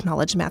has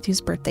acknowledged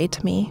Matthew's birthday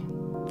to me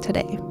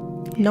today.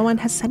 No one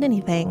has said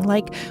anything.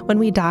 When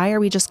we die, are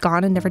we just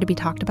gone and never to be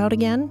talked about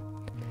again?"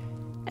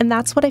 And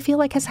that's what I feel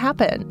like has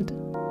happened.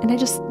 And I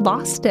just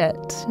lost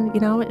it.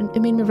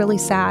 It made me really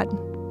sad.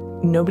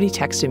 Nobody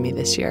texted me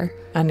this year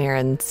on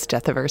Aaron's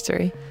death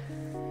anniversary.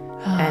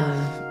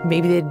 And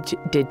maybe they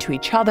did to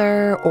each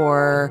other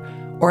or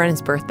on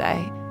his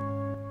birthday.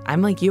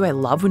 I'm like you. I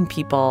love when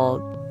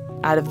people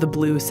out of the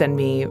blue send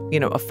me,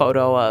 a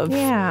photo of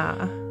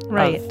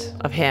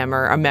of him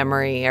or a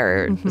memory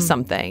or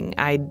something.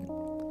 I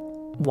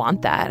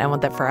want that. I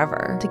want that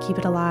forever. To keep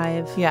it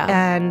alive. Yeah.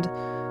 And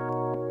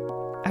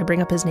I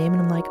bring up his name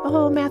and I'm like,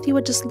 "Oh, Matthew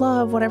would just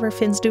love whatever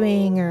Finn's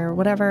doing or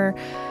whatever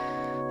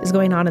is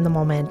going on in the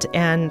moment."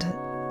 And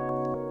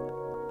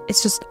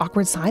it's just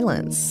awkward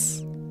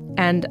silence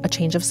and a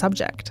change of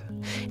subject.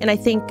 And I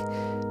think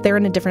they're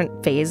in a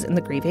different phase in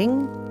the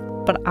grieving,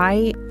 but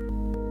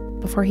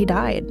before he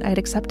died, I had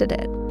accepted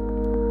it.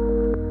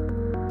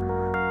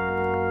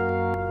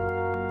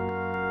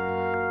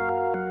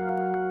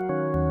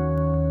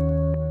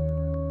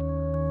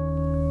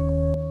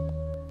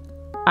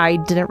 I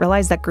didn't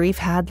realize that grief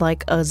had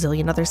like a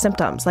zillion other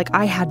symptoms. Like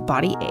I had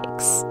body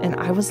aches and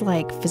I was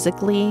like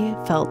physically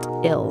felt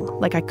ill.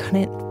 Like I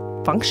couldn't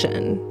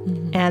function.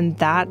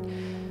 And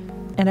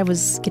I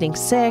was getting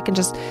sick and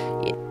just,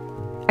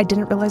 I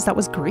didn't realize that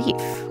was grief.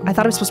 I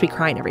thought I was supposed to be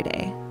crying every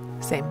day.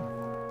 Same.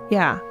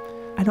 Yeah.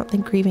 I don't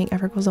think grieving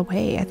ever goes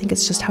away. I think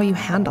it's just how you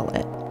handle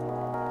it.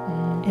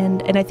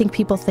 And I think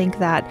people think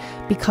that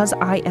because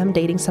I am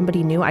dating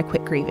somebody new, I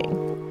quit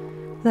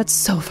grieving. That's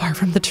so far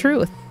from the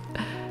truth.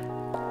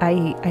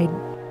 I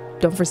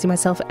don't foresee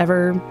myself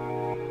ever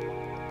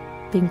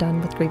being done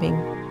with grieving.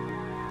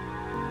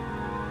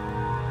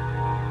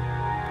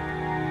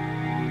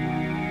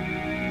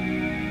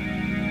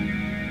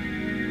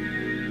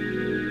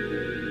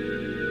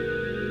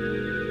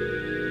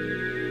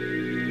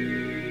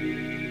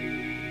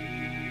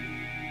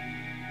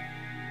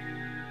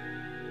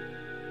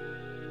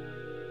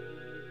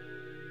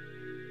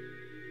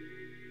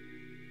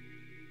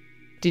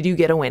 Did you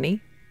get a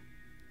Winnie?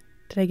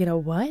 Did I get a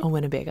what? A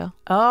Winnebago.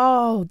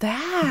 Oh,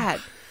 that.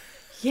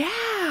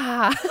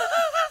 Yeah.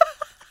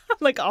 I'm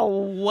like, oh,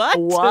 what?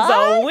 What? Is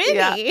a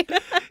Winnie?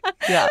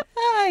 Yeah.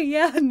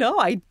 Yeah, no,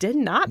 I did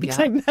not because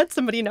Yeah. I met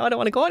somebody now I don't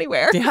want to go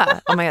anywhere. Yeah.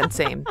 Oh my God.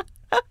 Same.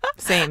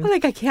 Same. I'm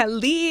like, I can't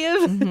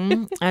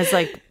leave. I was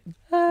like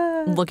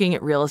looking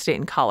at real estate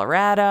in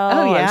Colorado.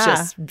 Oh, yeah. I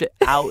was just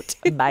out.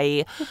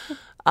 Bye.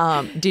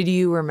 Did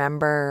you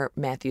remember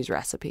Matthew's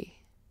recipe?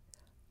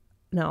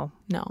 No.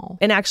 No.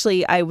 And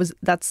actually, I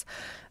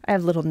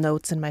have little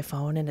notes in my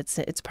phone, and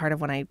it's part of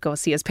when I go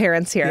see his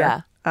parents here.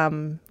 Yeah.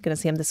 I'm gonna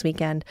see him this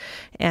weekend,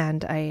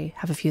 and I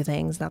have a few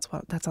things. That's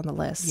on the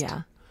list.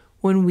 Yeah.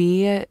 When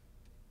we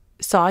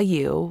saw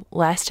you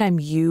last time,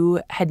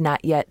 you had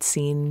not yet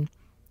seen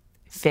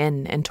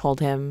Finn and told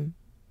him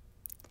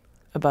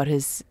about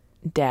his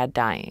dad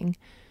dying.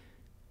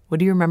 What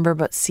do you remember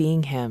about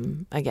seeing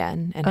him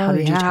again, and how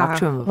did you talk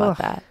to him about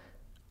that?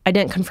 I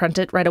didn't confront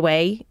it right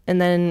away. And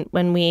then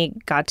when we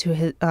got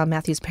to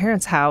Matthew's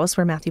parents' house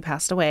where Matthew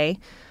passed away,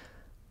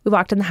 we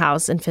walked in the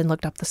house and Finn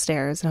looked up the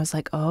stairs and I was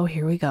like, oh,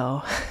 here we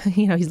go.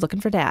 He's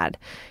looking for dad.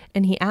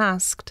 And he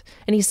asked,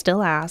 and he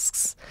still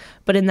asks.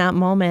 But in that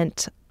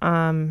moment,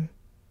 I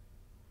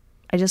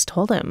just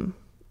told him,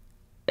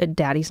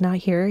 Daddy's not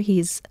here.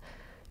 He's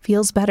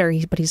feels better,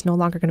 but he's no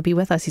longer going to be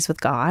with us. He's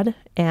with God.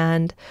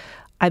 And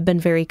I've been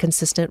very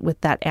consistent with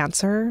that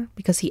answer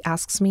because he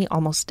asks me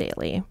almost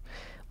daily,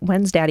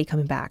 when's Daddy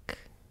coming back?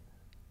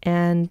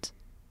 And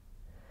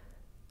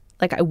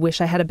like, I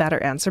wish I had a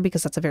better answer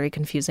because that's a very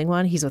confusing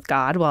one. He's with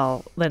God.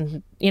 Well,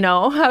 then,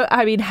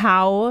 I mean,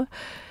 how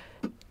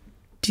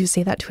do you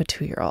say that to a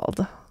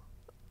 2-year-old?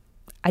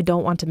 I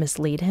don't want to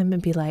mislead him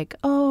and be like,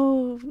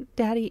 oh,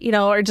 Daddy,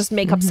 or just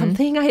make up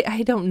something.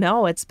 I don't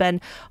know. It's been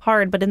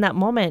hard. But in that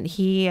moment,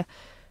 he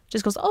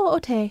just goes, oh,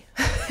 okay.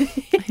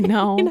 I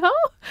know.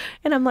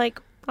 And I'm like,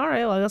 all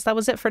right, well, I guess that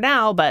was it for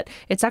now. But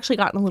it's actually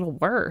gotten a little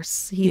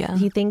worse.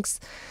 He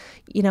thinks,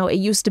 it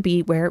used to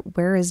be,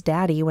 where is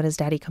Daddy? When is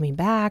Daddy coming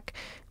back?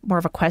 More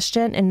of a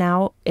question. And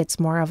now it's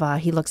more of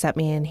he looks at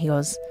me and he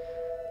goes,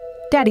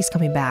 Daddy's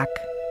coming back.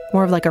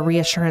 More of like a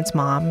reassurance,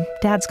 Mom.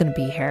 Dad's going to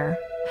be here.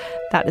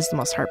 That is the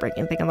most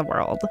heartbreaking thing in the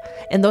world.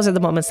 And those are the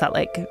moments that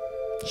like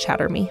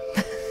shatter me.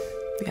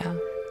 Yeah.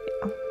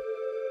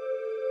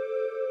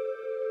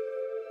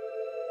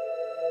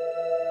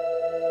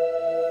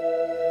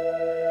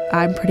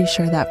 I'm pretty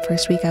sure that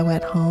first week I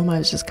went home, I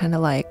was just kind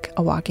of like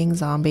a walking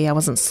zombie. I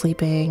wasn't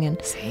sleeping, and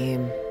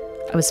Same.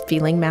 I was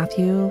feeling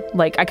Matthew.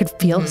 Like I could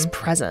feel his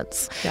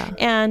presence. Yeah.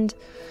 And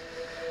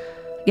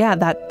yeah,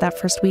 that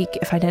first week,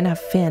 if I didn't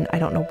have Finn, I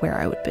don't know where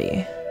I would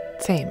be.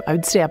 Same. I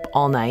would stay up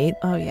all night.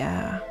 Oh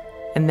yeah.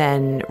 And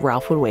then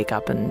Ralph would wake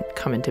up and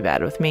come into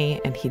bed with me,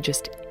 and he'd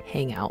just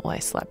hang out while I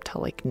slept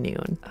till like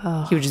noon.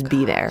 Oh, he would just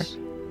be there.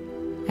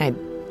 I'd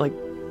like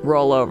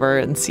roll over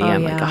and see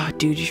him. yeah. Like, oh,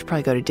 dude, you should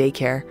probably go to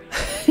daycare.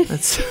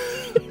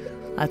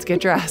 Let's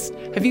get dressed.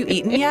 Have you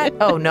eaten yet?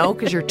 Oh, no,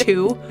 because you're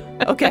 2?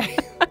 Okay.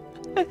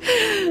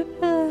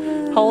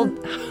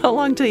 How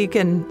long till you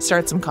can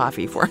start some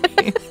coffee for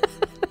me?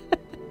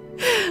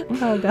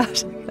 Oh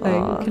gosh,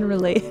 I can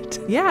relate.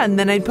 Yeah, and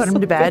then I'd put him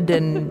to bed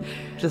and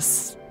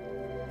just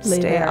Lay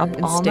stay there up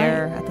and all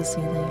stare night. at the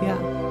ceiling. Yeah.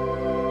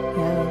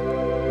 Yeah.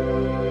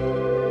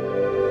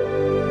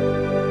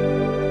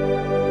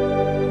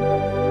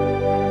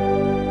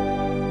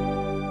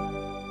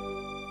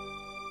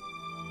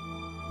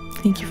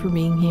 Thank you for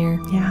being here.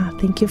 Yeah,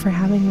 thank you for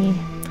having me.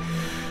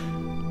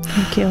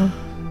 Thank you.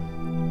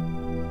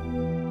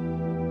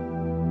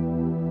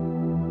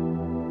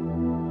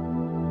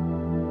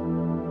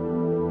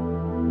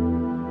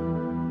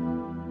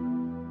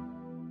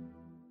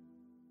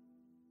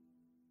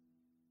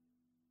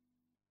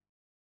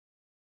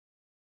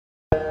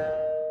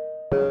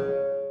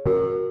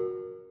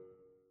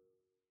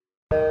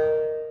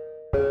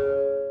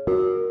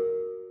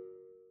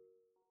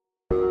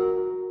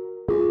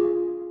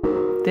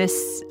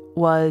 This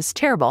was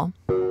terrible.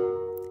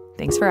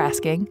 Thanks for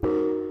asking.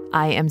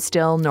 I am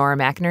still Nora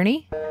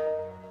McInerney.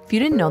 If you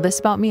didn't know this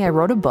about me, I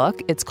wrote a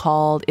book. It's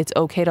called It's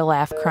Okay to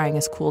Laugh, Crying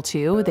is Cool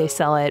Too. They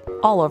sell it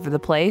all over the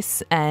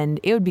place, and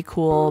it would be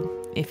cool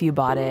if you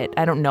bought it.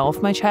 I don't know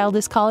if my child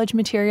is college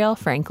material,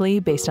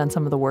 frankly, based on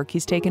some of the work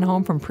he's taken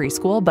home from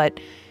preschool, but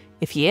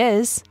if he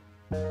is,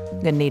 I'm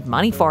going to need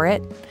money for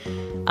it.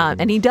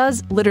 And he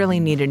does literally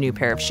need a new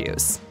pair of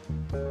shoes.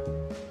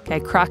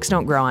 Okay, Crocs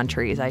don't grow on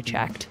trees, I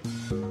checked.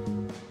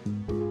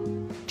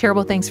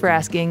 Terrible Thanks for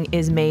Asking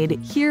is made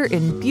here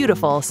in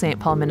beautiful St.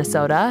 Paul,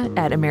 Minnesota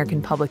at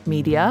American Public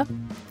Media.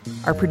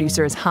 Our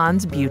producer is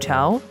Hans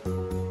Butow.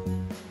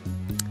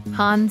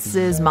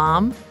 Hans's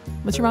mom,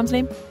 what's your mom's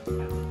name?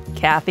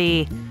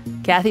 Kathy.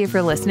 Kathy, if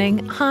you're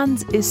listening,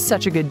 Hans is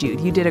such a good dude.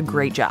 You did a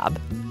great job.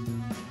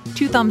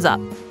 2 thumbs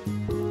up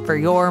for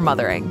your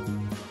mothering.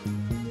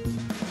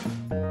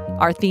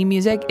 Our theme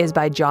music is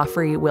by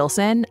Joffrey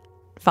Wilson.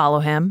 Follow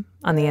him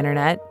on the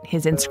internet.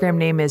 His Instagram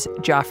name is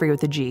Joffrey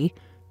with a G.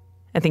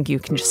 I think you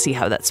can just see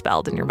how that's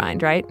spelled in your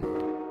mind, right?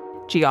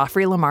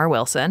 Geoffrey Lamar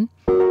Wilson.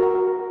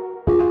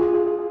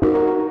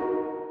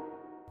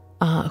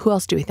 Who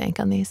else do we thank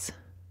on these?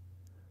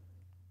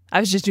 I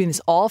was just doing this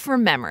all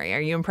from memory.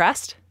 Are you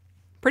impressed?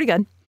 Pretty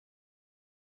good.